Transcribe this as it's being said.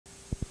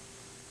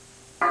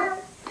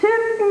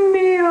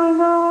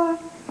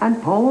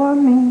and pour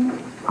me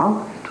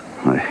out.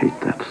 I hate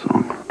that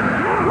song.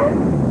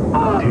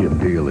 Tim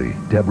Daly,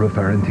 Deborah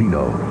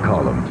Ferrantino,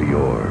 Column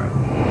Dior.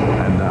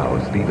 And now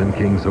Stephen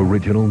King's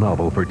original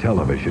novel for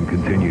television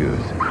continues.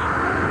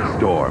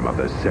 Storm of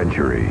the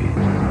Century.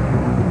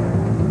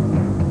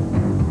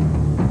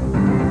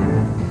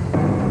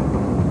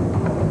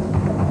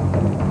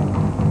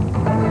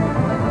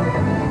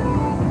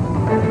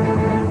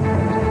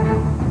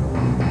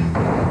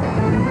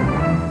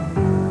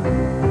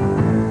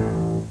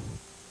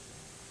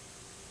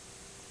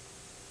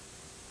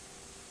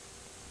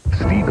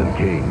 Stephen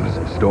King's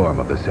Storm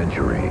of the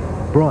Century.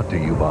 Brought to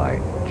you by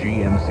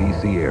GMC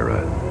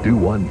Sierra. Do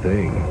one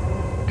thing.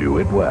 Do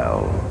it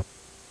well.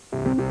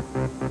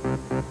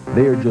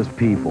 They are just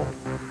people.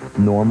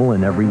 Normal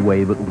in every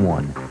way but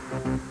one.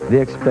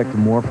 They expect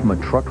more from a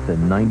truck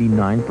than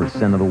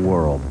 99% of the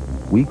world.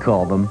 We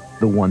call them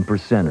the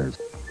 1%ers.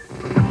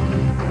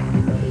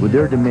 With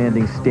their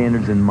demanding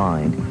standards in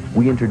mind,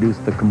 we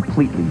introduced the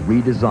completely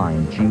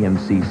redesigned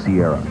GMC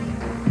Sierra.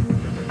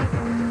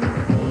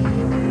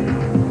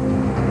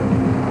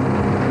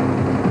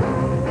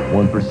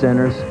 One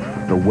percenters,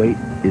 the wait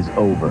is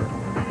over.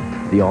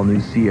 The all-new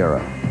Sierra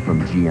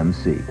from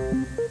GMC.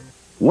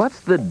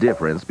 What's the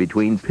difference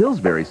between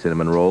Pillsbury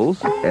cinnamon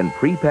rolls and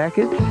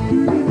prepackaged?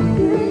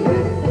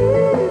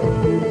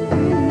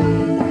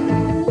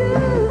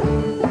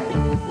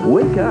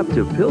 Wake up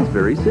to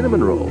Pillsbury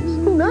cinnamon rolls.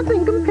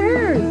 Nothing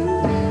compares.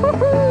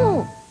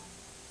 Woohoo!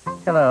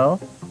 Hello.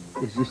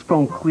 Is this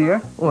phone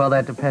clear? Well,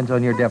 that depends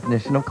on your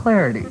definition of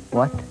clarity.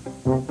 What?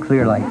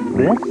 Clear like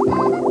this?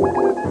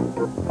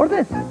 Or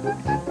this?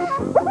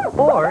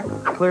 Or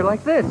clear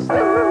like this?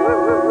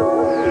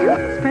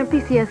 Sprint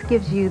PCS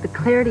gives you the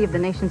clarity of the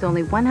nation's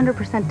only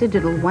 100%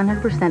 digital,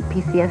 100%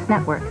 PCS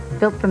network,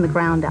 built from the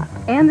ground up.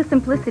 And the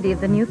simplicity of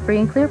the new free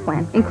and clear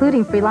plan,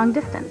 including free long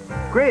distance.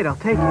 Great, I'll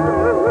take it.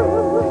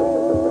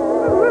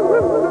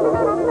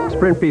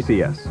 Sprint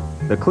PCS,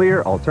 the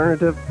clear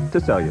alternative to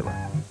cellular.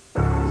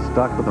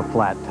 Stuck with a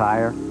flat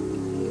tire?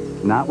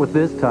 Not with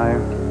this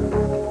tire.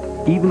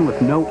 Even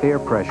with no air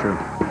pressure,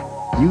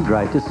 you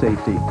drive to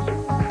safety.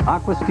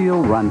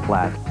 Aquasteel Run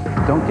Flat.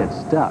 Don't get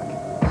stuck.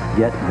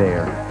 Get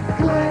there.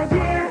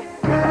 Goodyear,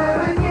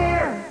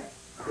 Goodyear.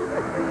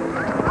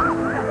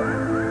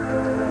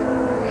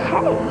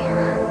 Hey.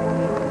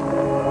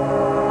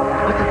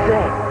 What's it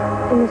say?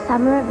 In the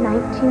summer of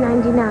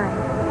 1999,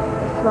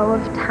 the flow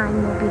of time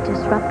will be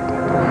disrupted.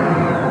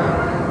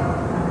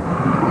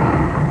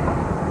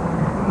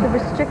 The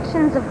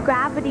restrictions of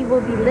gravity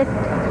will be lifted.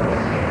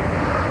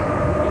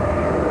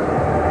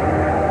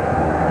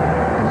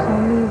 There's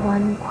only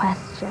one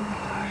question.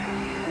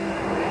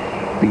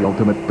 The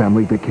ultimate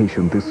family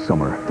vacation this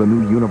summer. The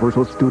new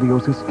Universal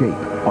Studios Escape.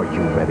 Are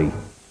you ready?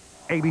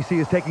 ABC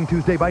is taking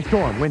Tuesday by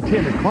storm when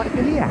Tim is caught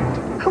in the act.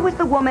 Who is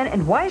the woman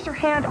and why is her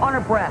hand on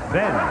her breast?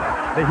 Then,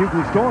 the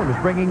Hughleys storm is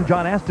bringing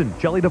John Astin,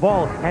 Shelley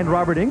Duvall, and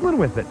Robert Englund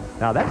with it.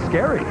 Now that's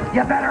scary.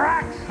 You better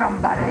act,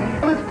 somebody.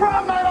 It's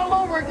prom night all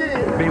over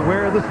again.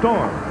 Beware the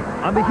storm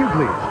on the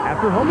Hughleys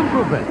after Home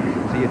Improvement.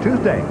 See you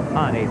Tuesday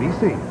on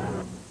ABC.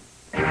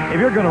 If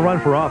you're going to run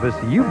for office,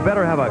 you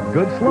better have a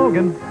good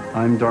slogan.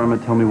 I'm Dharma,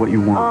 tell me what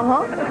you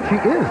want. She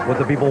is what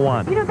the people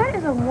want. You know, that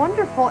is a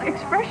wonderful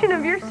expression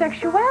of your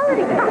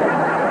sexuality.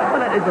 Well,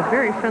 that is a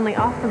very friendly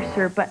offer,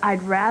 sir, but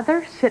I'd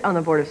rather sit on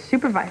the board of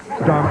supervisors.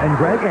 Dharma and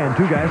Greg and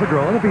Two Guys, a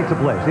Girl, and a Pizza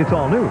Place. It's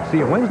all new. See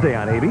you Wednesday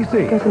on ABC.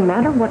 It doesn't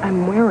matter what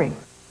I'm wearing.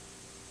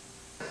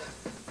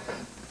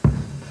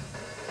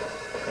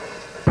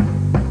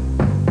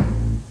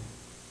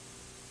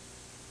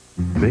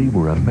 They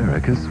were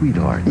America's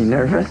sweethearts. You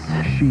nervous?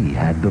 She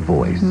had the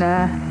voice.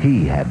 Nah.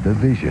 He had the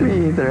vision.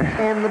 Me either.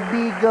 And the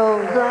beat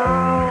goes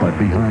on. But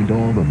behind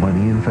all the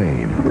money and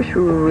fame, I wish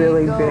we were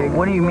really big.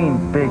 What do you mean,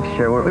 big,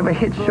 Cher? We have a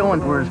hit show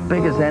and we're as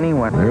big as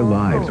anyone. their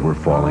lives were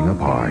falling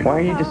apart. Why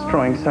are you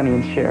destroying Sonny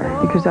and Cher?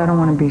 Because I don't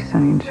want to be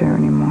Sonny and Cher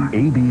anymore.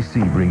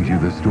 ABC brings you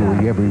the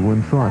story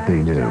everyone thought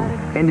they knew.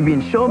 And to be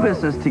in show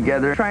business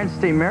together, trying to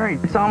stay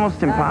married, it's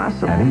almost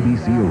impossible. An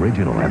ABC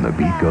original, and the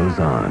beat goes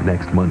on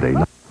next Monday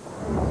night.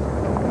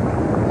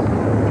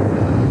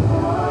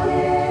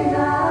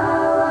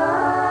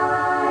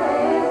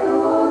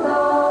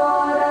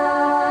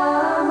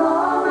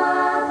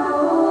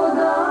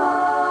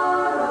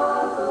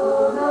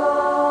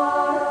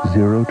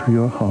 Zero to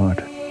your heart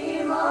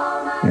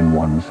in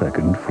 1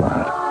 second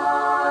flat.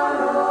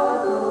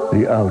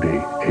 The Audi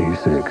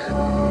A6.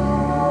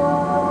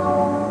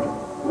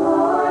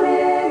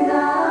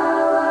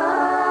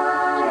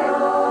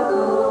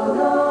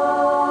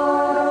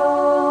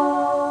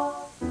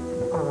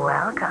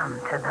 Welcome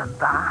to the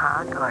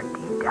Baja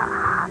Gordita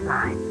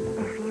Hotline.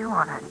 If you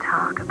want to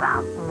talk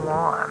about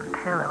warm,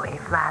 pillowy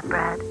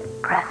flatbread,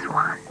 press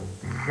 1.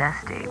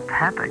 Zesty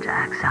pepper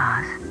jack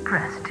sauce,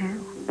 press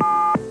 2.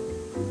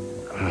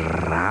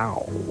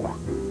 Row.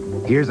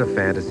 Here's a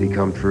fantasy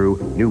come true.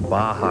 New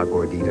Baja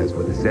Gorditas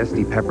with a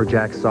zesty pepper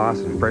jack sauce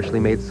and freshly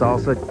made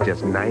salsa,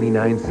 just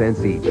 99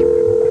 cents each.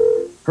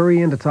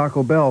 Hurry into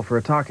Taco Bell for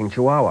a talking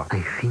chihuahua.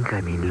 I think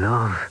I'm in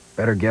love.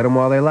 Better get them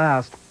while they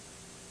last.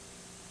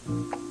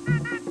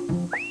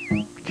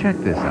 Check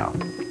this out.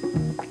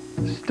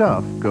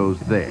 Stuff goes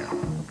there.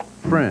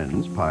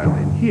 Friends pile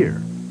in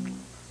here.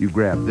 You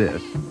grab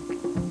this.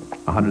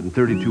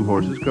 132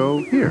 horses go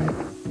here.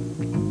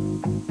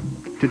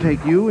 To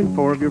take you and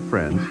 4 of your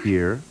friends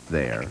here,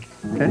 there,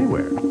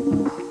 anywhere.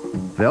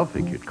 They'll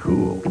think you're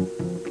cool,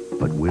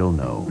 but we'll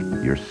know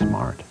you're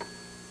smart.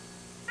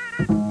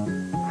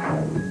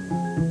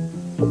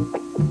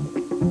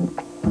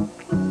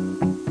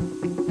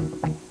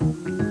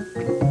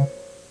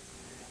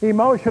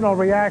 Emotional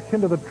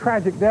reaction to the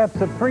tragic deaths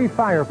of 3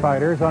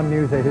 firefighters on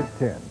News 8 at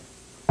 10.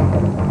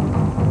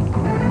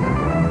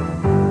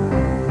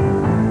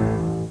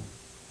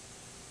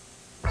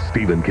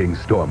 Stephen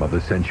King's Storm of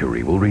the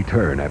Century will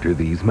return after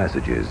these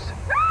messages.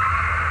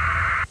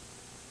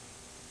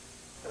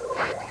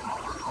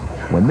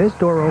 When this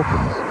door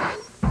opens,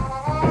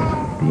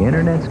 the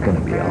internet's going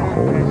to be a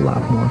whole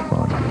lot more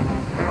fun.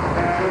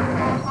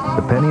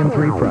 The Pentium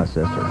 3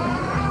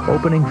 processor,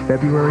 opening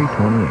February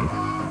 28th.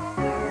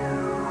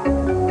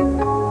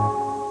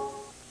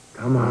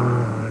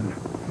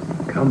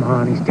 Come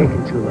on, he's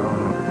taking too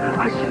long.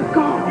 I should have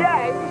gone.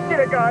 Yeah, you should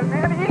have gone,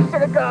 man. You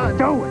should have gone.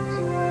 Do it.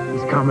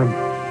 He's coming,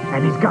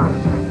 and he's got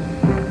it.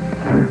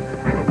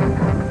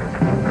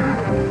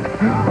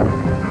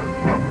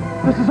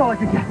 This is all I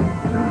could get.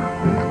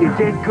 You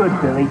did good,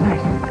 Billy.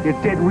 You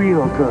did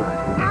real good.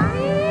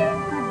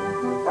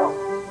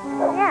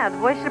 Yeah, the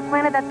boy should have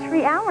planted that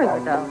 3 hours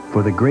ago.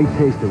 For the great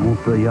taste that won't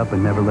fill you up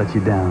and never lets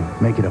you down,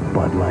 make it a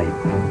Bud Light.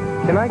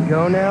 Can I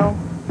go now?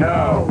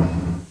 No.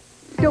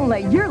 Don't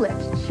let your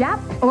lips chap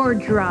or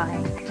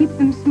dry. Keep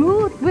them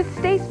smooth with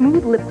Stay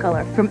Smooth Lip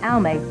Color from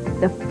Almay,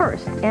 the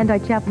first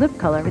anti-chap lip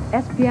color with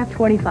SPF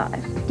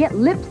 25. Get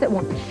lips that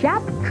won't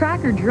chap,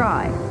 crack, or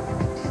dry.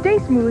 Stay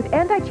Smooth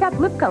anti-chap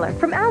lip color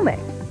from Almay.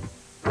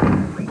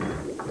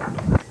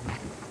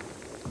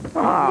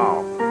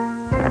 Oh.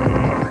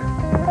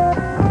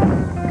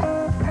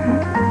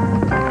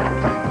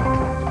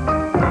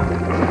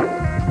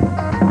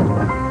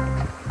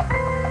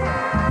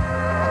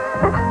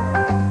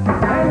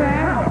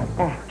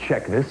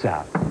 Check this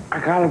out. I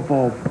got a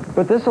bulb.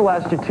 But this will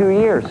last you 2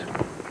 years.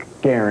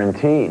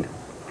 Guaranteed.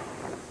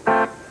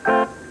 Philips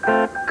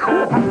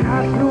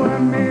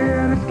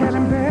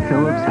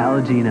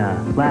Halogena.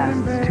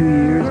 Lasts 2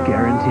 years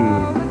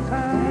guaranteed.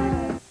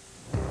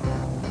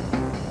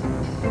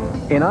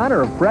 In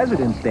honor of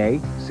President's Day,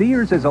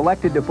 Sears is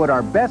elected to put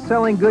our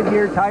best-selling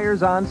Goodyear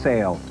tires on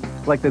sale.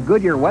 Like the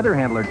Goodyear Weather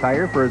Handler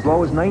tire for as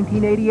low as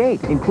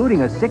 $19.88,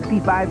 including a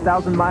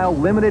 65,000-mile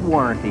limited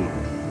warranty.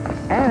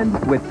 And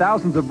with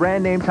thousands of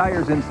brand-name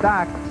tires in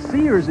stock,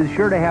 Sears is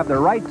sure to have the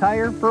right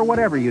tire for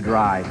whatever you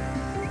drive.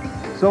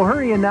 So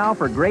hurry in now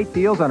for great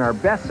deals on our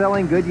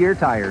best-selling Goodyear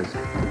tires.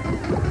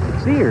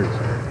 Sears,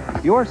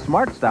 your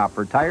smart stop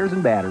for tires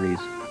and batteries.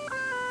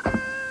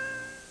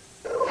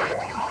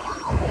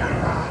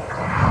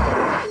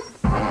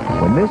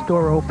 When this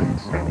door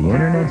opens, the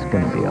internet's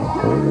going to be a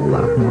whole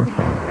lot more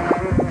fun.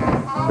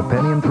 The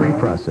Pentium 3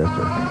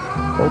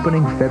 processor,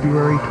 opening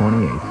February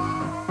 28th.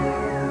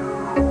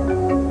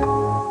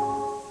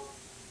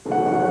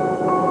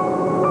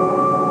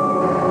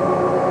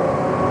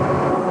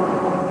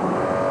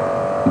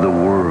 The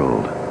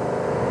world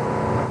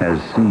as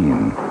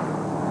seen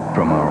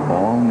from our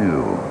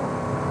all-new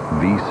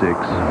V6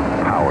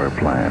 power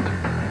plant.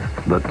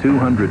 The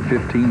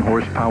 215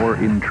 horsepower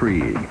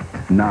Intrigue.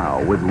 Now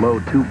with low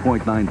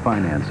 2.9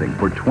 financing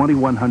for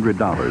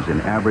 $2,100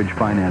 in average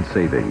finance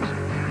savings.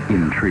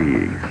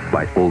 Intrigue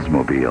by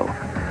Oldsmobile.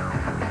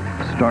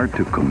 Start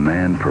to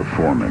command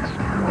performance.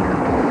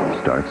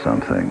 Start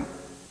something.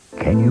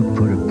 Can you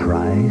put a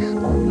price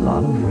on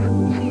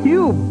love?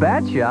 You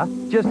betcha!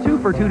 Just 2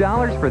 for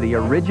 $2 for the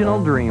original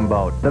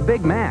Dreamboat, the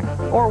Big Mac.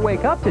 Or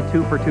wake up to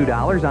 2 for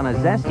 $2 on a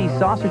zesty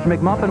sausage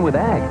McMuffin with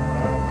egg.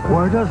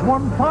 Where does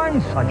one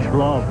find such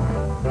love?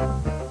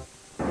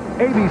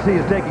 ABC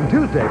is taking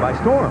Tuesday by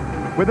storm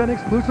with an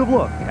exclusive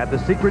look at the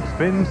secret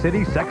Spin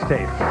City sex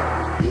tape.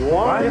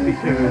 1, 2,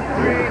 3.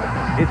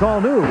 It's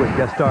all new with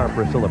guest star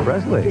Priscilla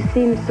Presley. You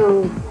seem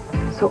so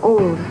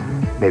old.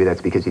 Maybe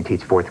that's because you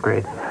teach 4th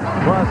grade.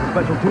 Plus a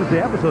special Tuesday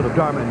episode of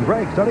Dharma and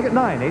Greg starting at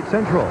 9, 8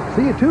 Central.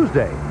 See you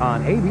Tuesday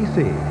on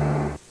ABC.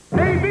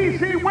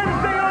 ABC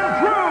Wednesday on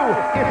True.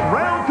 It's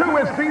round 2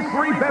 as these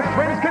 3 best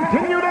friends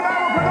continue to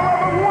battle for the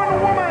love of one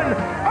woman.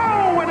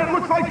 Oh, and it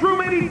looks like Drew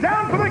may be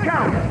down for the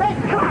count. Hey,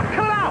 cut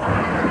it out.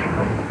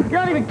 You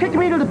don't even kick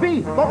me to the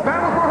beat. The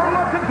battle for her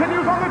love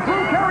continues on the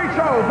Drew Carey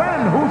Show.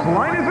 Then, whose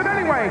line is it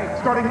anyway?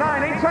 Starting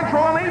 9, 8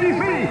 Central on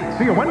ABC.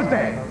 See you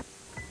Wednesday.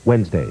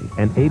 Wednesday,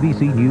 an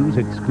ABC News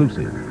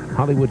exclusive.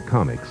 Hollywood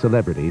comic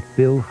celebrity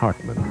Phil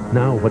Hartman.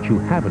 Now what you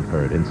haven't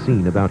heard and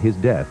seen about his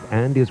death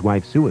and his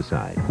wife's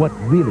suicide. What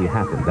really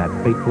happened that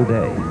fateful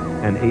day.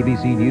 An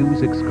ABC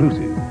News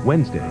exclusive.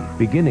 Wednesday,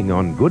 beginning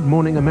on Good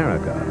Morning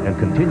America and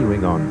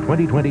continuing on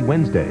 2020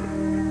 Wednesday.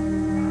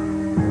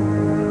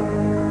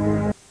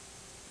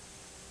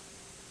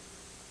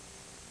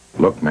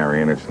 Look,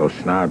 Marion, it's those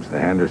snobs, the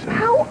Hendersons.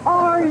 How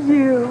are are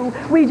you?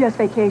 We just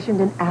vacationed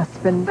in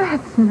Aspen.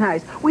 That's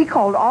nice. We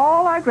called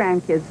all our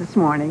grandkids this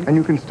morning. And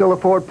you can still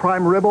afford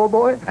prime rib, old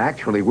boy?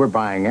 Actually, we're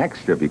buying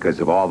extra because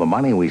of all the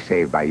money we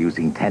saved by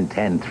using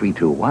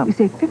 10-10-321. We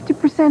save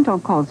 50%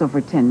 on calls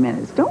over 10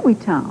 minutes, don't we,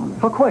 Tom?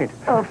 How quaint.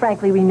 Oh,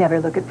 frankly, we never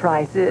look at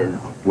prices.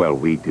 Well,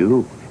 we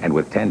do. And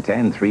with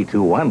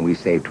 10-10-321, we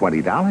saved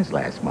 $20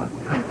 last month.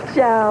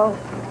 Joe.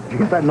 Did you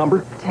get that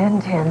number?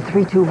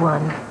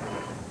 10-10-321.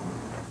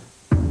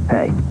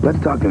 Hey, let's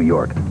talk New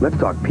York. Let's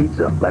talk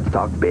pizza. Let's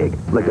talk big.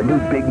 Like the new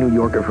Big New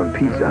Yorker from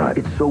Pizza Hut.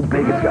 It's so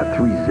big it's got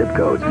 3 zip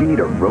codes. You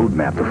need a road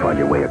map to find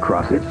your way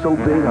across. It's so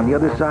big on the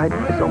other side,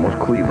 it's almost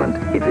Cleveland.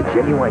 It's a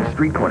genuine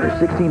street corner,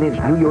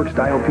 16-inch New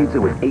York-style pizza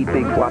with 8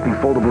 big floppy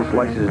foldable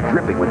slices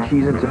dripping with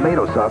cheese and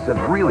tomato sauce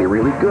that's really,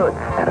 really good.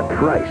 At a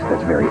price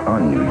that's very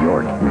un-New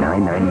York,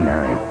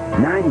 $9.99.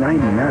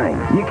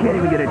 $9.99. You can't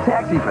even get a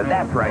taxi for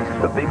that price.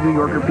 The Big New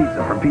Yorker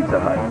pizza from Pizza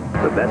Hut.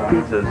 The best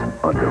pizzas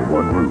under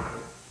one roof.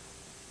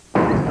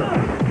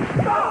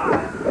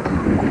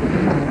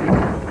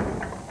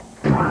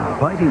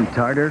 Fighting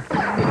tartar?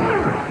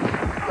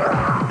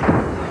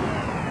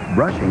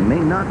 Brushing may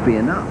not be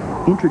enough.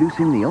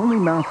 Introducing the only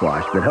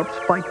mouthwash that helps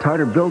fight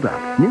tartar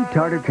buildup. New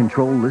Tartar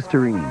Control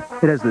Listerine.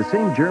 It has the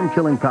same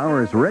germ-killing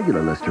power as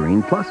regular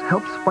Listerine, plus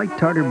helps fight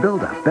tartar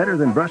buildup better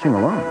than brushing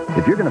alone.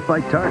 If you're going to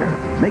fight tartar,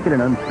 make it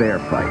an unfair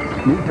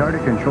fight. New Tartar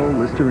Control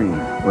Listerine.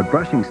 What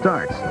brushing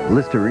starts,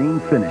 Listerine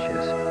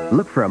finishes.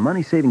 Look for a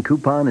money-saving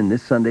coupon in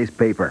this Sunday's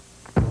paper.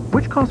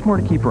 Which costs more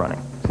to keep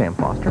running, Sam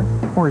Foster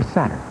or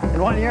Saturn?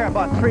 In 1 year, I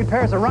bought 3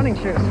 pairs of running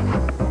shoes.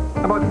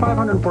 I bought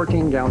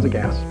 514 gallons of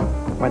gas.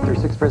 Went through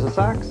 6 pairs of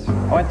socks.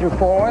 I went through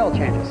 4 oil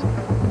changes.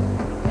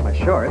 My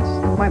shorts,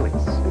 my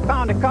leaks. We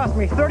found it cost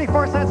me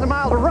 34 cents a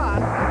mile to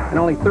run. And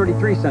only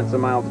 33 cents a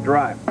mile to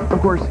drive.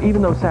 Of course,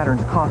 even though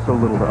Saturns cost so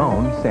little to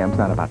own, Sam's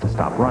not about to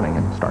stop running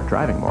and start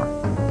driving more.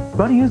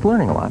 But he is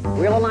learning a lot.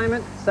 Wheel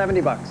alignment,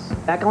 $70.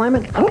 Back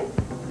alignment,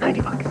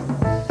 $90.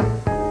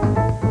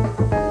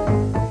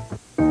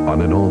 On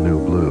an all-new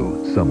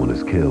Blue, someone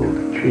is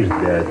killed. She's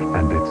dead.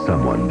 And it's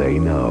someone they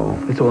know.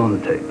 It's all on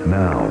the tape.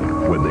 Now,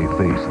 when they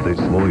face this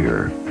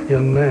lawyer...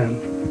 Young man,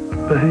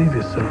 behave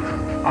yourself.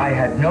 I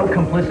had no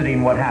complicity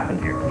in what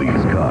happened here.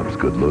 These cops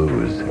could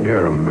lose.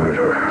 You're a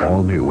murderer.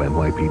 All new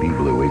NYPD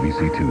Blue,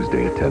 ABC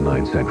Tuesday at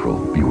 10/9 Central.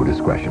 Viewer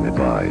discretion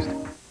advised.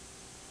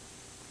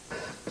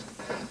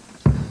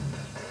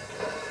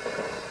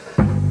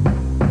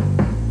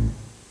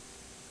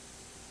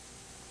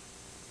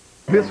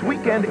 This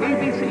weekend,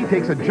 ABC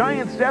takes a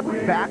giant step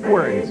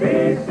backwards.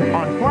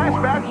 On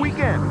Flashback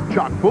Weekend,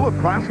 chock full of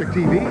classic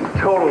TV.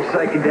 Total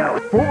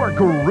psychedelic. 4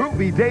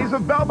 groovy days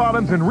of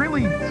bell-bottoms and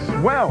really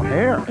swell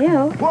hair.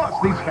 Ew. Plus,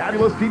 these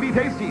fabulous TV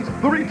tasties,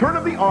 the return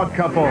of The Odd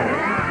Couple.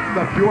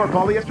 The pure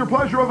polyester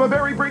pleasure of a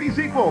very Brady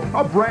sequel,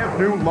 a brand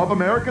new Love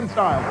American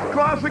Style,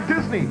 classic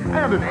Disney,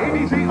 and an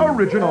ABC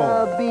original.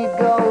 The beat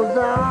goes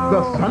on.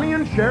 The Sonny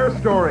and Cher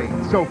story.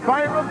 So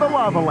Fire of the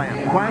Lava Lamp.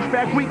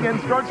 Flashback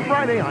Weekend starts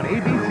Friday on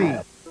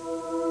ABC.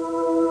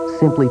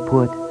 Simply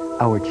put,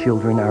 our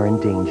children are in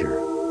danger.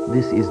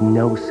 This is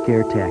no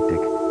scare tactic.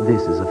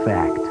 This is a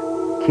fact.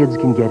 Kids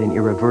can get in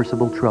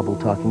irreversible trouble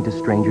talking to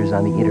strangers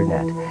on the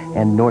internet,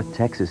 and North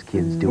Texas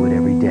kids do it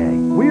every day.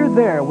 We're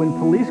there when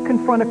police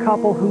confront a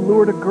couple who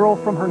lured a girl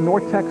from her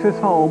North Texas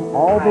home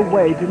all the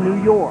way to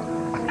New York.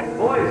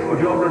 Boys, would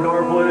you open the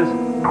door, please?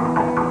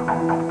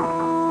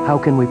 How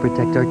can we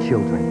protect our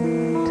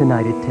children?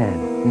 Tonight at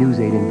 10, News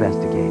 8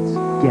 investigates.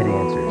 Get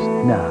answers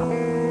now.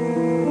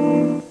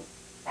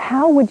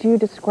 How would you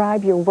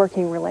describe your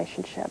working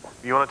relationship?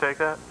 You want to take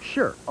that?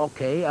 Sure.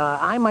 Okay,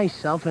 I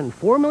myself and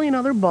 4 million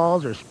other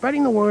balls are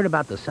spreading the word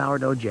about the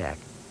sourdough jack.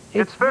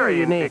 It's very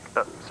unique.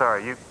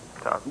 Sorry, you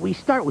talk. We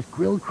start with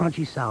grilled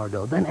crunchy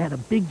sourdough, then add a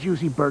big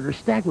juicy burger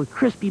stacked with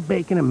crispy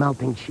bacon and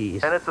melting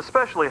cheese. And it's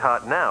especially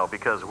hot now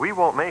because we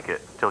won't make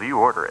it till you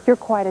order it. You're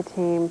quite a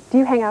team. Do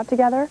you hang out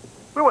together?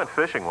 We went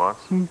fishing once.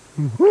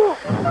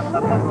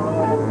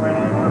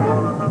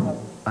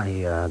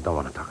 I don't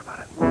want to talk about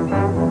it.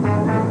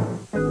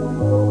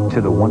 To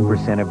the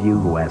 1% of you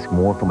who ask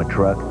more from a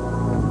truck,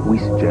 we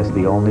suggest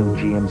the all-new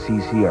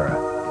GMC Sierra.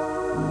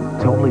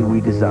 Totally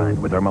redesigned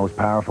with our most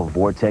powerful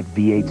Vortec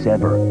V8s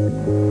ever.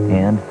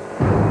 And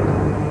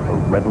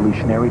a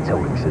revolutionary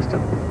towing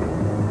system.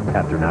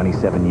 After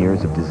 97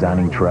 years of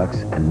designing trucks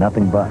and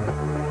nothing but,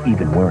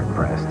 even we're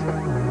impressed.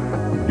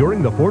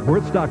 During the Fort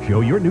Worth Stock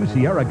Show, your new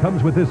Sierra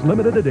comes with this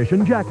limited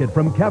edition jacket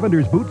from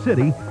Cavender's Boot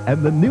City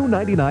and the new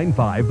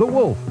 99.5 The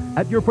Wolf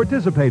at your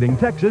participating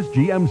Texas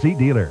GMC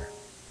dealer.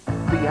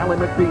 The Ally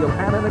McBeal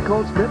and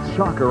Nicole Smith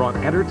Shocker on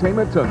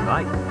Entertainment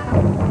Tonight.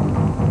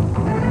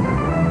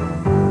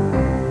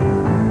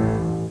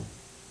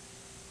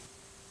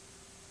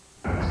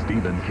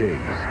 Stephen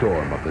King's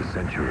Storm of the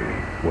Century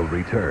will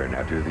return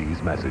after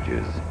these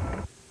messages.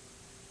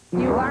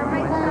 You are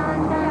my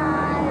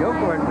sunshine. Go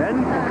for it,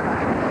 Ben.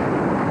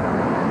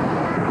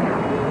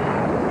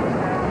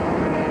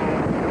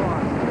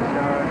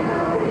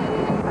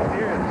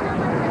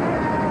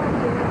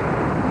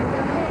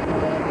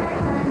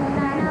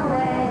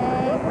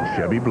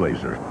 Chevy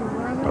Blazer.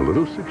 A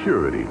little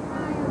security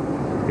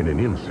in an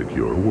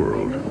insecure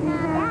world.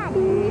 Dad,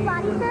 can we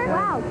body surf?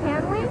 Wow,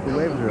 can we? The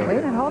waves are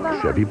Wait and hold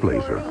on. Chevy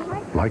Blazer,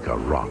 like a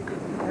rock.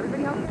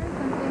 Everybody else there's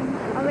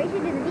something. I'll race you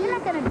to the beach. You're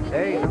not gonna beat me.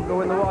 Hey, don't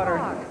go in the water.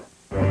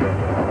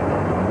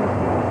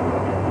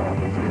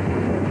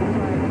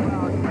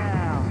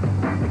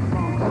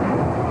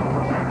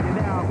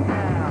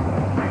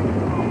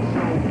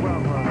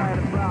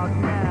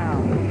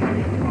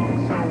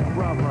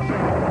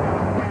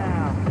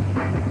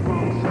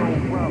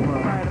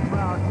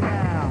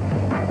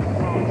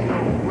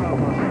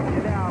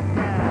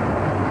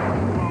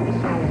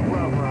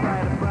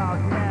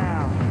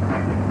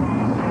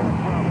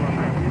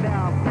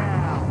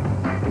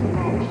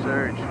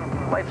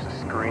 Life's a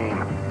scream.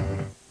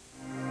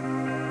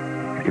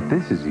 If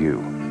this is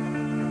you,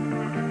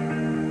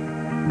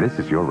 this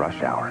is your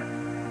rush hour.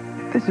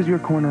 This is your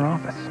corner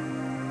office.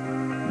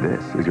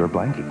 This is your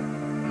blankie.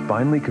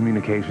 Finally,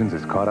 communications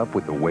is caught up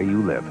with the way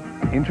you live.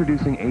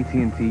 Introducing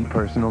AT&T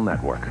Personal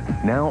Network.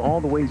 Now all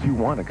the ways you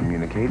want to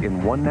communicate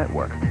in one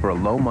network for a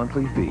low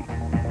monthly fee.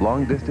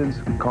 Long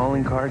distance,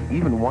 calling card,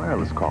 even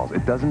wireless calls,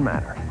 it doesn't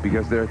matter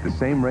because they're at the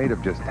same rate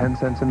of just 10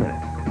 cents a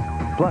minute.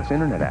 Plus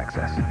internet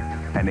access.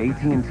 And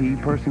AT&T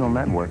Personal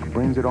Network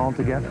brings it all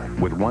together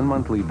with one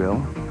monthly bill,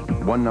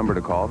 one number to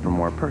call for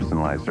more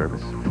personalized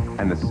service,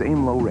 and the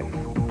same low rate,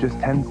 just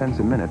 10 cents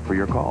a minute for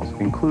your calls,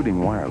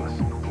 including wireless.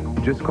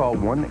 Just call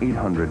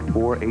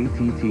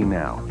 1-800-4ATT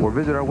now or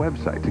visit our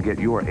website to get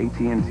your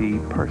AT&T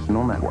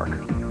Personal Network.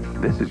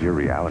 This is your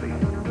reality.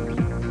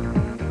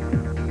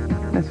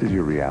 This is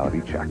your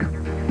reality check.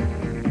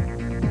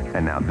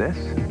 And now this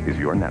is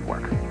your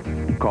network.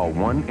 Call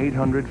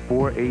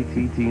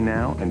 1-800-4ATT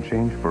now and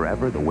change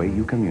forever the way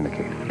you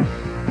communicate.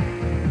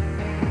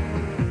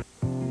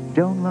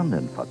 Joan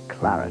London for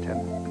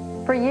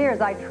Claritin. For years,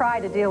 I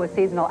tried to deal with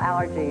seasonal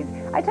allergies.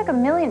 I took a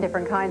million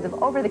different kinds of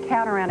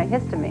over-the-counter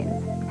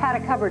antihistamines.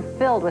 Had a cupboard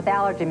filled with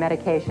allergy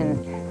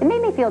medications. They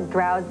made me feel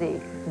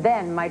drowsy.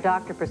 Then my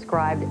doctor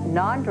prescribed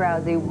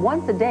non-drowsy,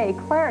 once-a-day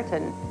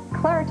Claritin.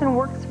 Claritin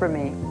works for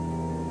me.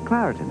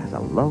 Claritin has a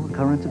low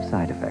occurrence of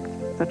side effects,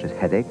 such as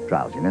headache,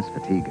 drowsiness,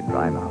 fatigue, and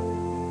dry mouth.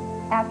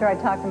 After I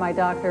talked to my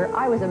doctor,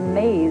 I was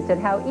amazed at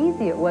how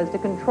easy it was to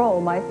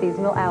control my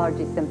seasonal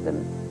allergy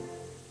symptoms.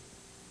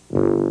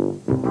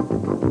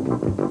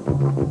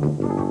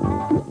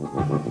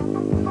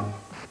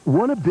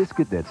 Want a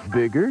biscuit that's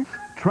bigger?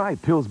 Try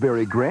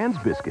Pillsbury Grand's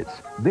biscuits.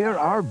 They're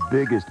our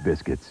biggest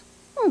biscuits.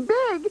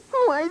 Big?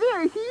 Why,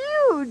 they're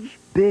huge!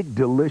 Big,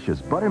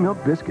 delicious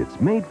buttermilk biscuits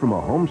made from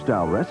a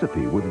home-style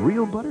recipe with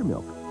real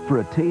buttermilk for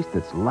a taste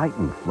that's light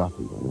and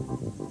fluffy.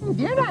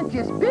 They're not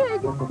just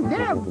big,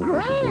 they're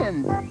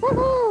grand!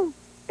 Woohoo!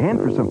 And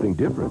for something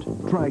different,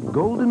 try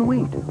golden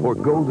wheat or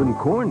golden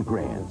corn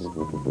Grands.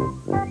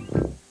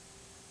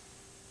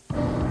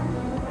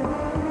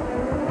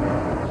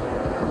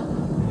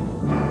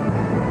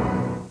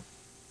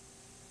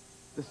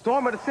 The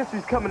storm of the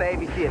century's coming to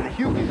ABC, and the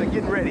Hughleys are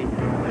getting ready.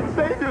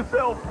 Save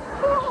yourself!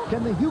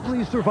 Can the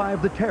Hughleys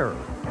survive the terror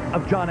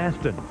of John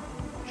Aston,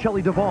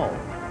 Shelley Duvall,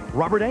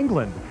 Robert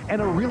Englund,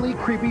 and a really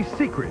creepy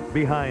secret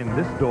behind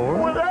this door?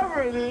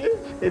 Whatever it is,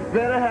 it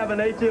better have an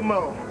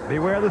HMO.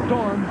 Beware the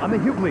storm on the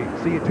Hughleys.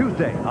 See you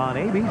Tuesday on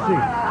ABC.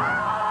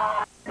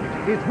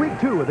 It's week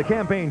 2 of the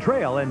campaign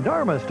trail, and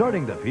Dharma's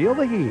starting to feel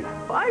the heat.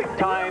 Fight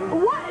time!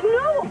 What?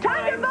 No!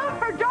 Time to vote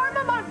for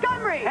Dharma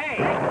Montgomery!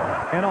 Hey!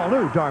 And all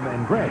new Dharma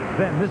and Greg.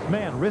 Then this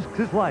man risks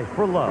his life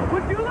for love.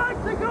 Would you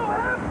like to go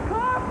have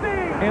coffee?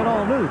 And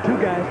all new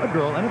 2 guys, a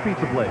girl, and a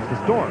pizza place.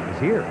 The storm is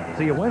here.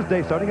 See you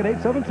Wednesday starting at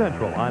 8, 7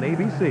 Central on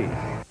ABC.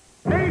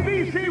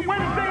 ABC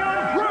Wednesday on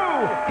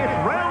True! It's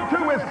round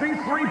 2 as these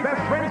 3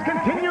 best friends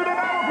continue to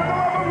battle for the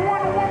love of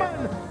one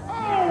woman.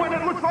 Oh, and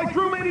it looks like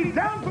Drew may be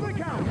down for the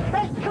count.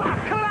 Hey,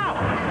 cut out!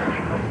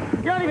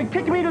 You're not even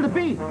kicking me to the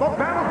beat. The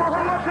battle for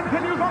her love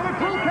continues on the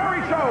Drew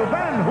Carey Show.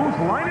 Then, whose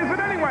line is it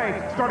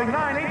anyway? Starting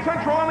 9, 8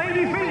 Central on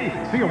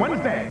ABC. See you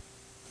Wednesday.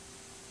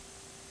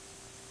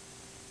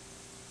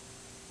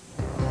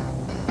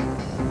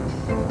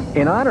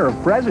 In honor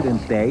of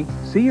President's Day,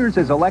 Sears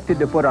has elected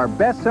to put our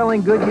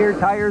best-selling Goodyear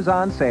tires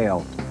on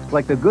sale.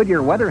 Like the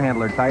Goodyear Weather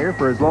Handler tire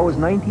for as low as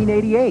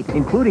 $19.88,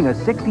 including a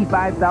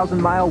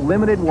 65,000-mile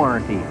limited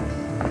warranty.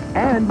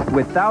 And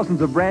with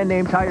thousands of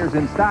brand-name tires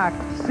in stock,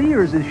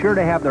 Sears is sure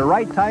to have the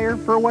right tire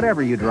for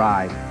whatever you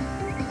drive.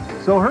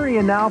 So hurry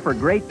in now for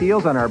great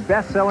deals on our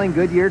best-selling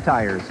Goodyear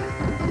tires.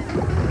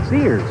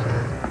 Sears,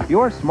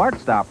 your smart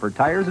stop for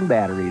tires and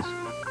batteries.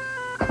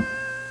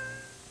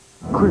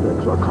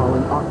 Critics are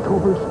calling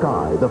October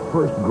Sky the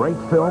first great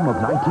film of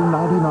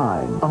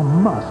 1999. A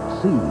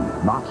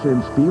must-see. Not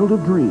since Field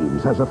of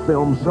Dreams has a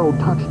film so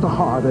touched the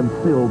heart and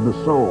filled the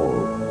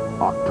soul.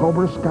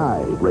 October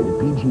Sky, rated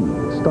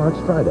PG, starts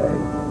Friday.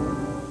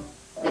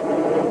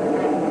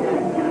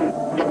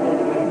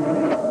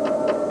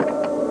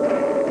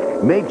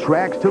 Make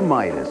tracks to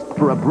Midas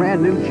for a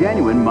brand new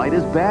genuine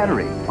Midas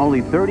battery.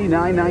 Only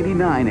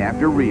 $39.99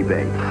 after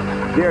rebate.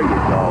 There you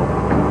go.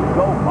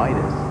 Go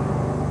Midas.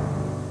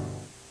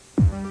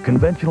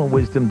 Conventional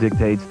wisdom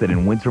dictates that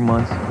in winter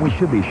months, we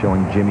should be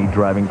showing Jimmy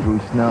driving through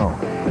snow.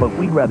 But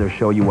we'd rather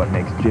show you what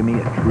makes Jimmy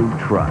a true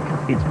truck.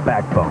 Its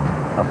backbone,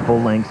 a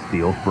full-length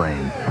steel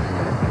frame.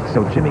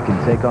 So Jimmy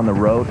can take on the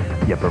road,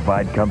 yet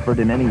provide comfort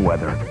in any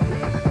weather.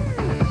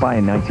 Buy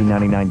a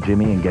 1999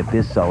 Jimmy and get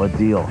this solid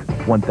deal.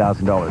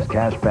 $1,000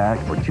 cash back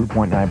for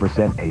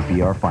 2.9%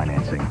 APR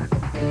financing.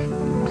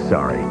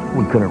 Sorry,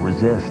 we couldn't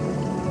resist.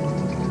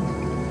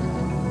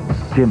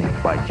 Jimmy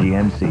by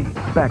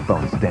GMC.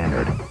 Backbone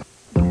standard.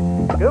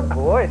 Good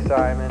boy,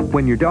 Simon.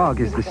 When your dog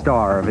is the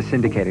star of a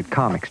syndicated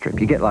comic strip,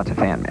 you get lots of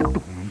fan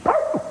mail.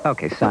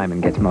 Okay,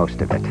 Simon gets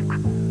most of it.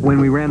 When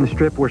we ran the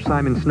strip where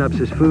Simon snubs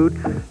his food,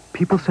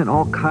 people sent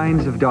all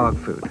kinds of dog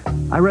food.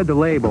 I read the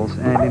labels,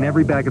 and in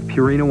every bag of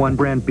Purina One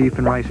brand beef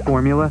and rice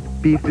formula,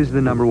 beef is the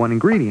 #1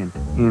 ingredient.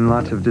 In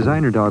lots of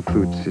designer dog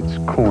foods, it's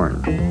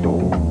corn.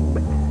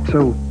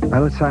 So I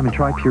let Simon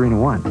try Purina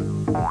One.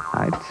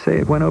 I'd say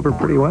it went over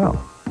pretty well.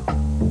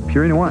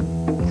 Purina One,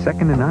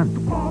 second to none.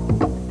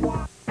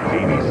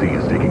 ABC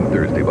is taking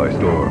Thursday by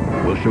storm.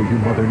 We'll show you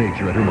Mother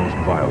Nature at her most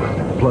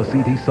violent. Plus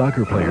ET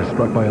soccer players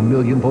struck by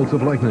 1,000,000 volts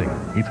of lightning.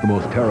 It's the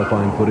most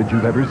terrifying footage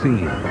you've ever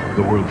seen.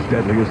 The world's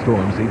deadliest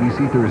storms,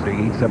 ABC Thursday,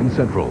 8/7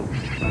 Central.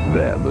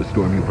 Then, the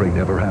storm you pray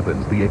never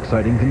happens. The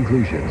exciting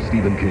conclusion,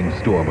 Stephen King's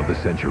Storm of the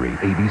Century.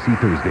 ABC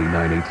Thursday,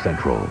 9/8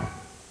 Central.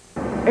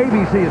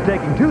 ABC is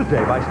taking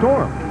Tuesday by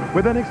storm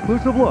with an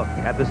exclusive look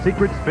at the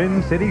secret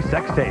Spin City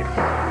sex tape.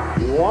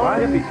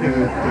 1,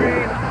 2,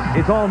 3.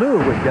 It's all new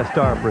with guest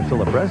star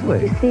Priscilla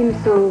Presley. You seem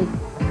so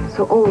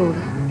old.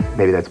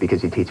 Maybe that's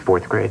because you teach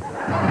 4th grade.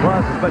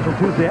 Plus, a special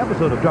Tuesday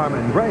episode of Dharma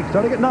and Greg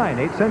starting at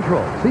 9/8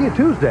 Central. See you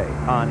Tuesday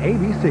on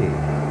ABC.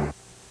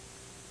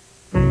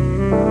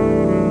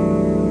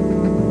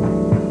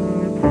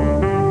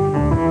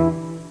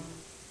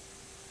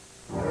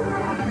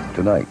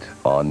 Tonight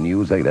on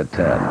News 8 at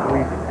 10.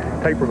 We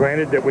take for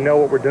granted that we know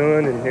what we're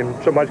doing and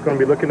somebody's going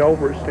to be looking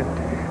over us. And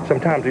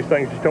sometimes these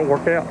things just don't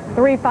work out.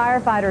 3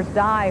 firefighters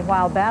die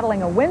while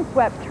battling a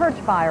windswept church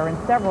fire and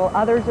several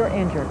others are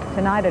injured.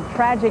 Tonight, a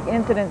tragic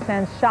incident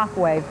sends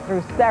shockwaves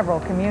through several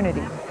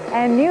communities.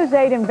 And News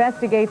 8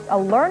 investigates a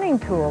learning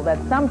tool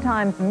that's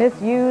sometimes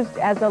misused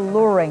as a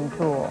luring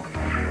tool.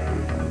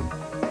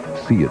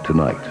 See you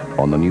tonight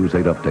on the News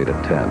 8 Update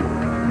at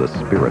 10. The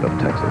Spirit of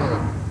Texas.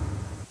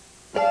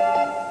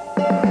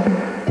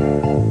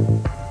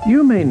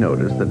 You may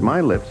notice that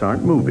my lips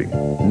aren't moving.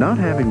 Not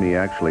having me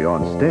actually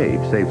on stage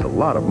saves a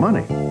lot of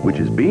money, which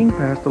is being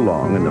passed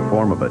along in the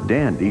form of a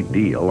dandy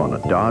deal on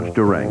a Dodge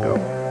Durango.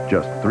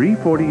 Just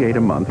 $348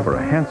 a month for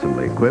a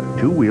handsomely equipped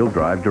two-wheel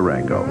drive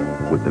Durango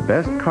with the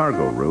best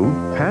cargo room,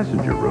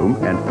 passenger room,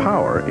 and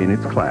power in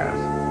its class.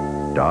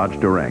 Dodge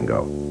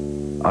Durango.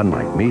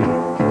 Unlike me,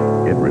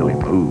 it really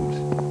moves.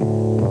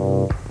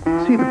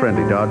 See the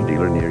friendly Dodge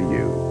dealer near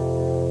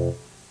you.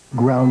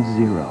 Ground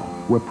Zero,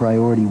 where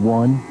priority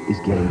 1 is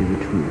getting to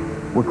the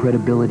truth. Where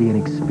credibility and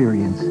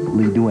experience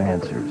lead to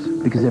answers.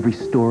 Because every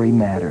story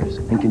matters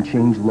and can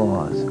change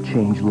laws,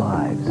 change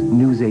lives.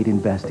 News 8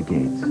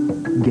 investigates.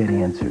 Get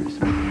answers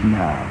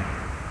now.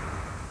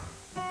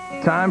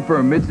 Time for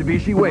a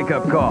Mitsubishi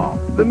wake-up call.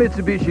 The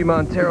Mitsubishi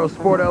Montero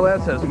Sport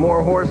LS has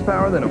more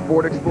horsepower than a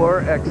Ford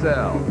Explorer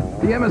XL.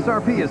 The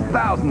MSRP is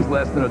thousands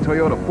less than a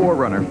Toyota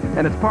 4Runner,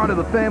 and it's part of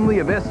the family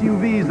of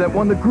SUVs that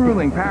won the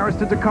grueling Paris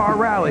to Dakar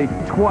Rally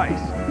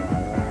twice.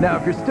 Now,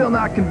 if you're still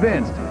not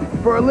convinced,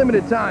 for a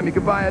limited time, you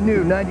can buy a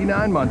new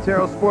 99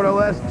 Montero Sport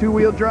LS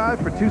two-wheel drive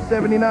for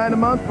 $279 a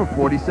month for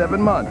 47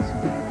 months.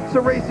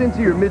 So race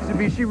into your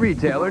Mitsubishi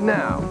retailer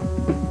now.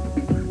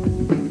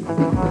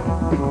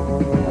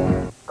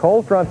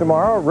 Cold front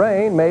tomorrow,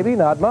 rain, maybe,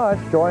 not much.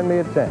 Join me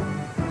at 10.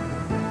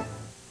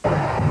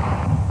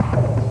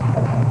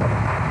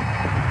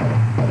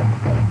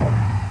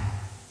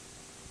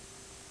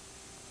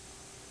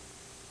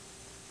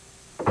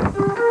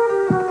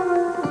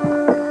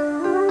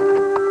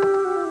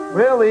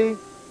 Willie!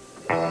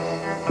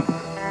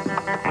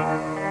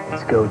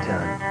 It's go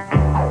time.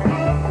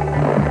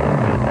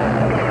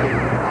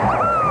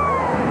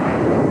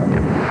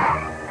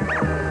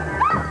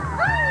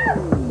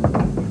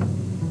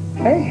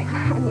 Hey.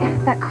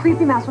 That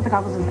creepy mouse with the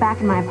goggles is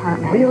back in my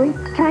apartment. Really?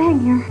 Can I hang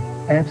here?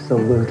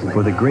 Absolutely.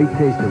 For the great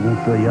taste that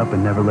won't fill you up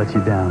and never lets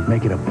you down,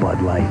 make it a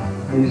Bud Light.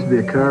 I used to be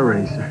a car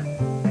racer.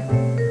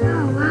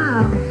 Oh,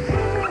 wow.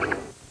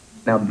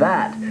 Now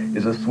that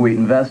is a sweet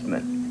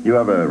investment. You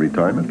have a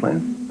retirement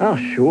plan? Oh,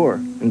 sure.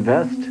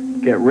 Invest,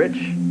 get rich,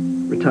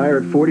 retire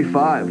at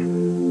 45.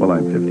 Well,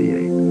 I'm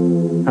 58.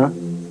 Huh?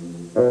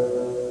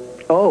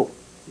 Oh,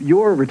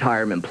 your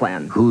retirement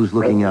plan. Who's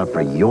looking out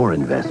for your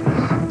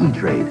investments?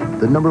 E-Trade,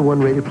 the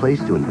 #1 rated place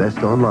to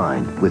invest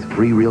online with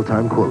free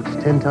real-time quotes,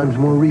 10 times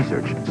more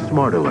research,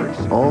 smart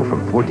alerts, all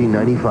from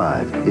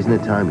 $14.95. Isn't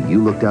it time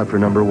you looked out for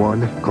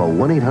 #1? Call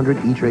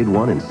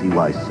 1-800-E-TRADE-1 and see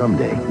why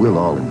someday we'll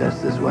all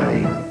invest this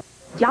way.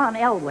 John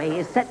Elway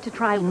is set to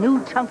try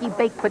new chunky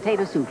baked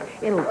potato soup.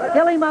 It'll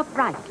fill him up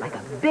right, like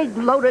a big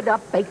loaded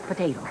up baked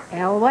potato.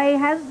 Elway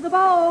has the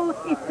bowl.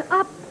 It's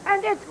up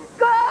and it's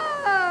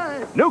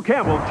good! New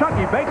Campbell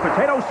Chunky Baked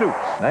Potato Soup.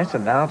 Nice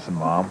announcing,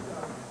 Mom.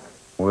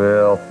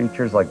 Will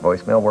features like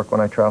voicemail work when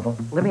I travel?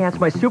 Let me ask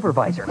my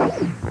supervisor.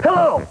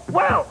 Hello!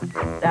 Well,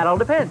 that all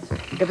depends.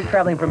 If you're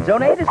traveling from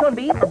Zone A to Zone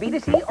B, or B to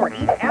C, or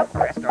E to F,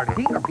 or S to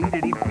D, or B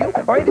to D to Q,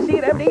 or A to C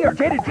to M D, or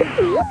J to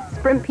G.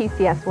 Sprint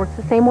PCS works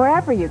the same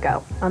wherever you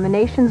go. On the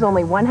nation's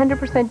only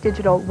 100%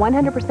 digital,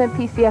 100%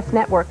 PCS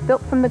network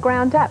built from the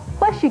ground up.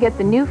 Plus, you get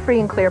the new free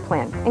and clear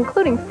plan,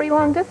 including free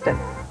long distance.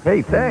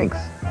 Hey, thanks.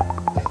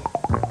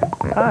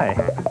 Hi.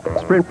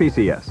 Sprint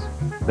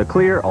PCS, the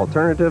clear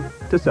alternative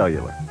to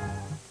cellular.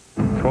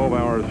 12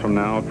 hours from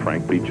now,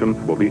 Frank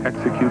Beecham will be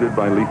executed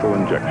by lethal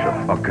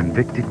injection. A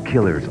convicted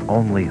killer's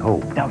only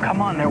hope Now,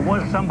 come on, there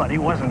was somebody,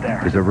 wasn't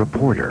there? is a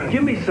reporter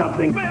Give me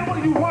something. Man,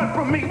 what do you want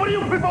from me? What do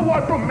you people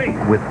want from me?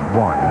 with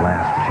one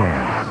last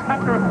chance.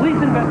 After a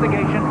police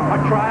investigation,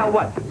 a trial,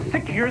 what,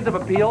 6 years of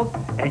appeals,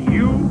 and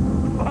you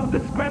found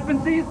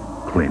discrepancies?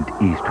 Clint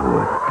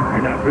Eastwood.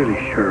 You're not really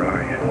sure,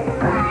 are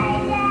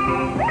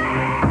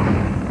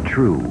you?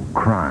 True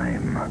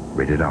Crime.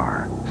 Rated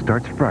R.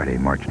 Starts Friday,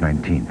 March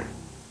 19th.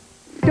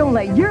 Don't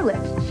let your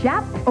lips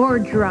chap or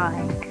dry.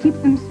 Keep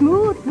them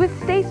smooth with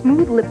Stay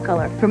Smooth Lip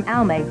Color from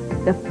Almay,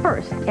 the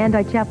first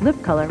anti-chap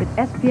lip color with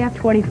SPF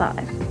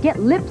 25. Get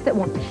lips that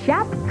won't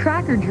chap,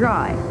 crack, or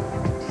dry.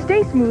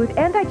 Stay Smooth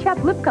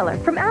anti-chap lip color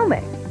from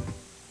Almay.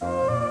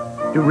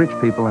 Do rich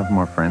people have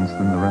more friends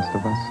than the rest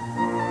of us?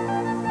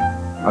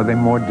 Are they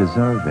more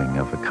deserving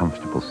of a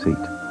comfortable seat?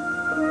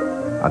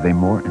 Are they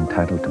more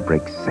entitled to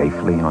brake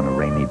safely on a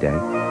rainy day?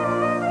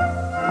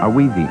 Are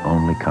we the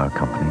only car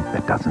company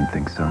that doesn't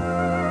think so?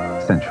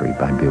 Century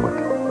by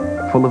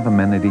Buick. Full of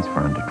amenities for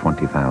under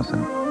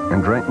 $20,000.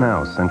 And right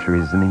now, Century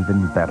is an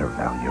even better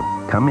value.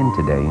 Come in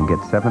today and get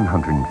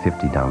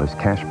 $750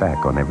 cash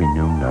back on every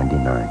new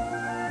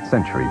 99.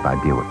 Century by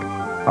Buick.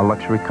 A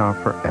luxury car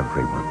for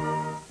everyone.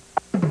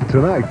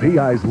 Tonight,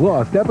 PI's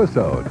Lost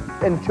Episode.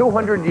 In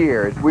 200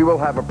 years, we will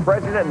have a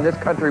president in this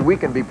country we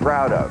can be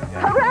proud of.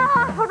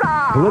 Hurrah,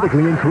 hurrah!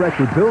 Politically Incorrect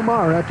with Bill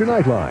Maher after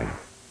Nightline.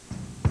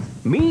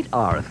 Meet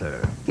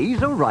Arthur.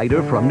 He's a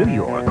writer from New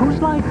York who's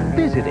like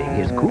visiting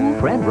his cool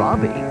friend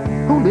Robbie,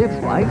 who lives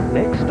right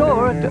next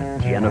door to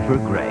Jennifer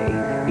Grey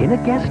in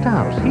a guest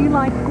house he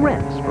like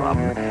rents from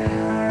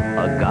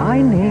a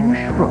guy named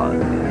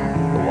Shrug,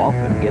 who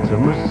often gets a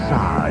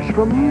massage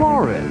from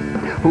Lauren,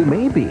 who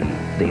may be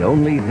the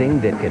only thing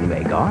that can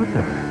make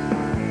Arthur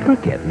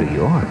forget New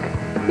York.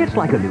 It's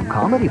like a new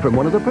comedy from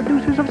one of the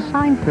producers of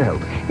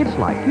Seinfeld. It's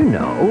like, you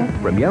know,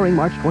 premiering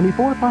March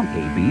 24th on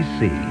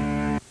ABC.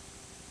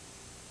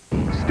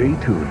 Stay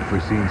tuned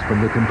for scenes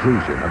from the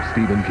conclusion of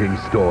Stephen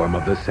King's Storm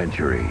of the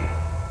Century.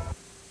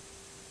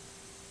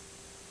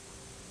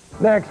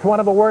 Next, one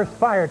of the worst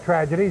fire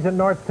tragedies in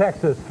North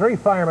Texas. 3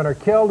 firemen are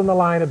killed in the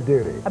line of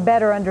duty. A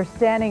better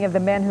understanding of the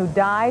men who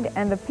died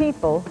and the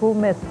people who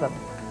missed them.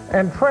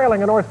 And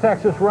trailing a North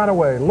Texas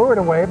runaway, lured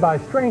away by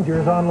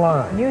strangers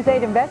online. News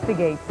 8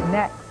 investigates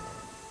next.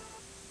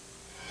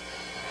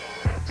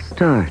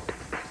 Start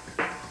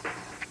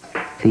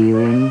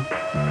feeling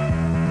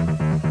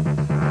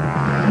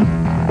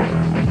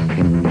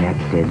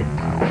connected.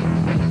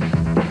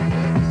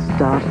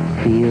 Stop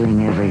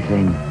feeling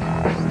everything.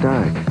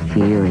 Start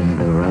feeling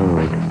the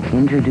road.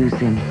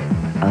 Introducing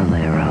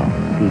Alero,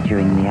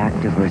 featuring the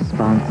active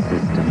response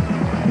system.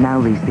 Now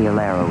lease the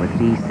Alero with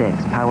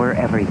D6. Power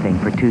everything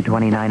for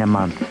 $229 a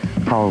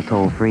month. Call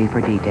toll-free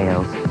for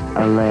details.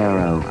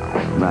 Alero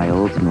by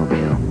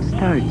Oldsmobile.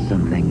 Start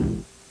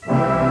something.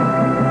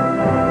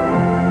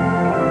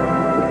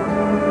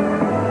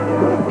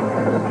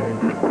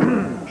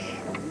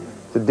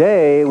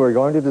 Today, we're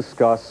going to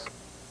discuss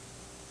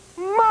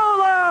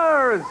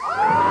Molars!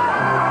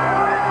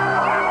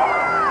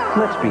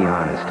 Let's be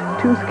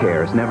honest, tooth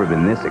care has never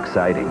been this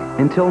exciting.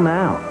 Until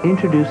now.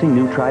 Introducing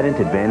new Trident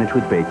Advantage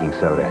with baking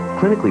soda.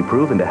 Clinically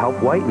proven to help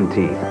whiten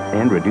teeth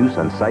and reduce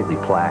unsightly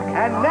plaque.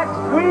 And next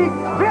week,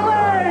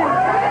 fillings!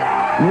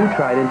 New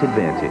Trident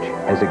Advantage,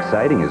 as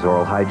exciting as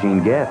oral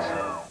hygiene gets.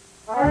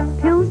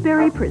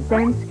 Pillsbury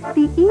presents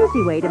the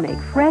easy way to make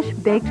fresh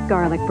baked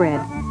garlic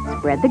bread.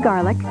 Spread the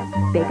garlic,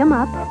 bake them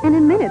up, and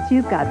in minutes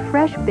you've got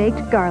fresh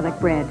baked garlic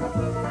bread.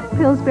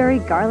 Pillsbury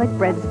garlic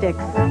breadsticks.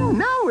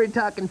 Now we're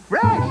talking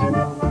fresh.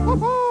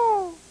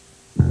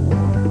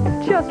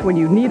 Just when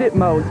you need it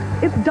most,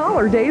 it's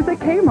Dollar Days at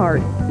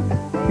Kmart.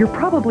 You're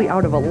probably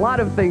out of a lot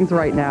of things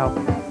right now.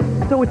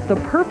 So it's the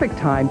perfect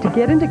time to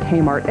get into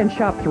Kmart and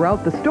shop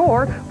throughout the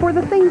store for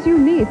the things you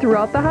need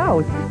throughout the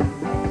house.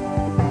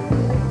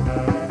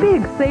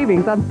 Big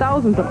savings on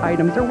thousands of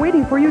items are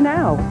waiting for you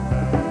now.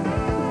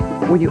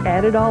 When you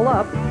add it all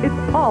up,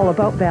 it's all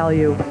about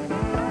value.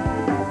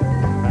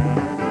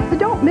 So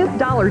don't miss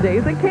Dollar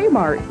Days at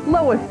Kmart.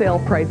 Lowest sale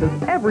prices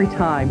every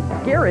time,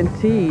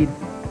 guaranteed.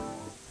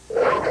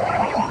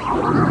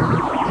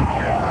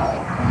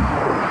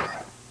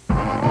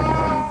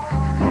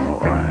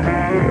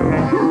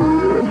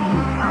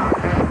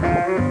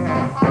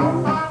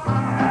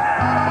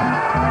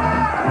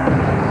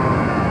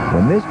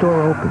 When this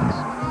door opens,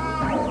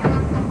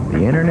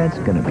 the internet's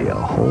going to be a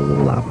whole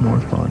lot more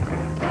fun.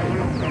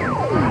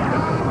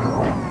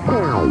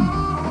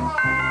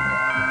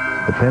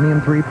 The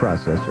Pentium 3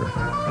 processor,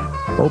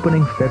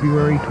 opening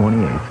February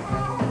 28th.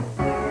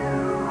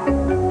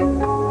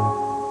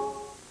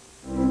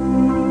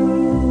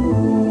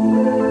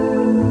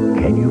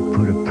 Can you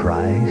put a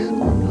price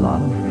on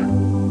love?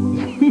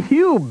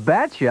 You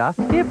betcha!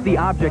 If the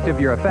object of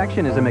your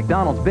affection is a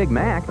McDonald's Big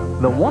Mac,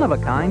 the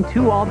one-of-a-kind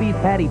 2 all-beef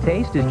patty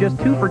taste is just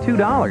 2 for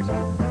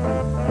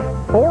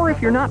 $2. Or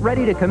if you're not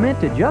ready to commit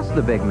to just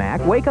the Big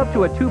Mac, wake up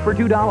to a 2 for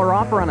 $2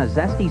 offer on a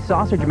zesty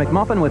sausage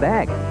McMuffin with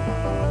egg.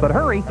 But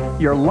hurry,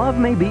 your love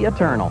may be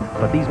eternal,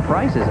 but these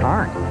prices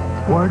aren't.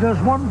 Where does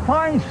one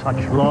find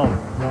such love?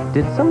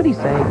 Did somebody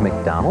say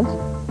McDonald's?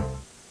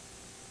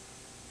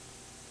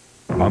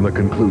 On the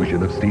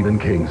conclusion of Stephen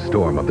King's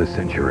Storm of the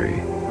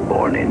Century.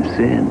 Born in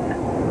sin.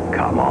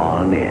 Come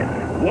on in.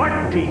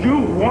 What do you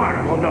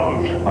want,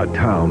 Bulldogs? A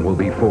town will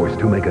be forced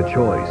to make a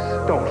choice.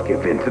 Don't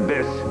give in to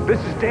this. This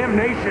is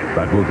damnation.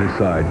 That will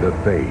decide the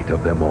fate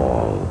of them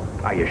all.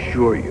 I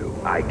assure you,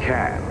 I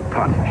can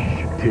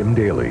punish. Tim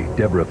Daly,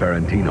 Deborah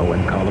Ferrantino,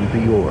 and Colin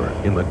Fior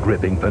in the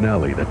gripping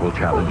finale that will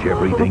challenge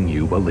everything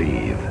you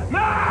believe.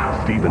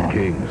 No! Stephen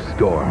King's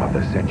Storm of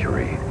the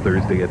Century.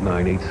 Thursday at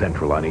 9, 8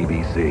 Central on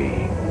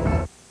ABC.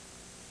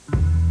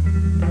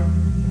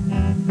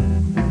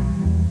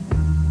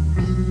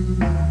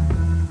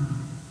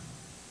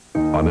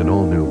 On an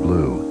all-new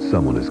Blue,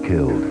 someone is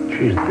killed.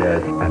 She's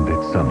dead. And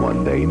it's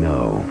someone they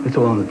know. It's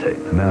all on the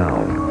tape.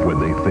 Now, when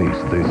they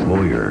face this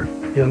lawyer...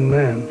 Young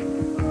man,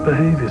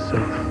 behave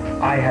yourself.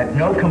 I had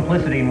no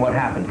complicity in what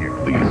happened here.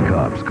 These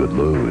cops could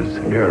lose.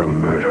 You're a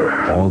murderer.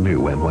 All new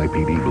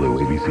NYPD Blue,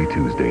 ABC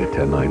Tuesday at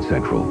 10, 9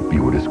 Central.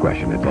 Viewer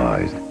discretion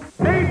advised.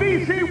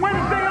 ABC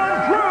Wednesday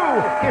on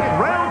True. It's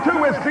round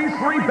 2 as these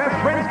 3 best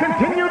friends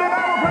continue to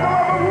battle for the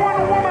love of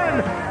one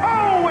woman.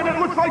 Oh, and it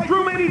looks like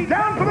Drew may be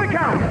down for the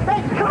count.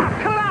 Hey,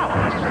 cut out!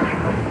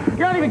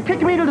 You're not even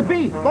kicking me to the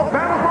beat. The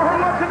battle for her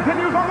love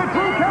continues on the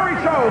Drew Carey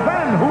Show.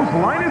 Then, whose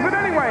line is it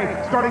anyway?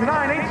 Starting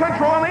 9, 8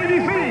 Central on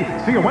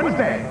ABC. See you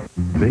Wednesday.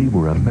 They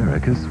were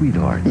America's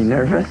sweethearts. You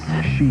nervous?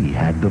 She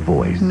had the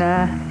voice.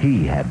 Nah.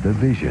 He had the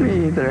vision.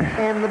 Me either.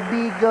 And the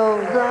beat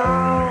goes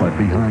on. But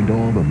behind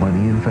all the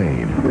money and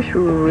fame... I wish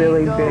we were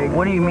really big.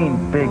 What do you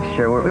mean, big,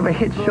 Cher? We have a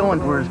hit show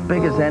and we're as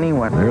big as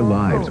anyone. Their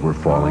lives were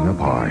falling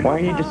apart. Why are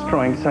you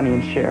destroying Sonny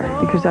and Cher?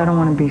 Because I don't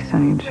want to be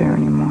Sonny and Cher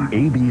anymore.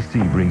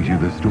 ABC brings you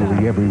the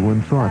story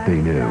everyone thought they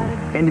knew.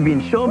 And to be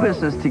in show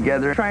business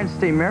together, trying to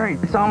stay married,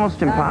 it's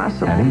almost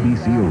impossible. An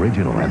ABC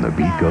original, and the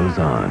beat goes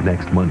on.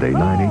 Next Monday,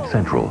 9, 8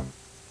 Central.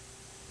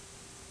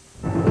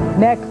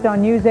 Next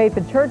on News 8,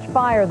 the church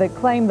fire that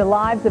claimed the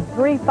lives of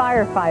 3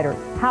 firefighters.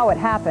 How it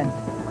happened.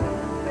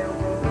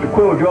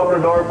 Quill, would you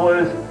open the door,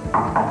 please?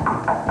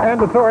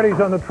 And authorities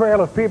on the trail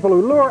of people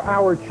who lure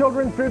our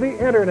children through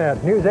the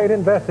internet. News 8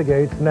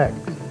 investigates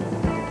next.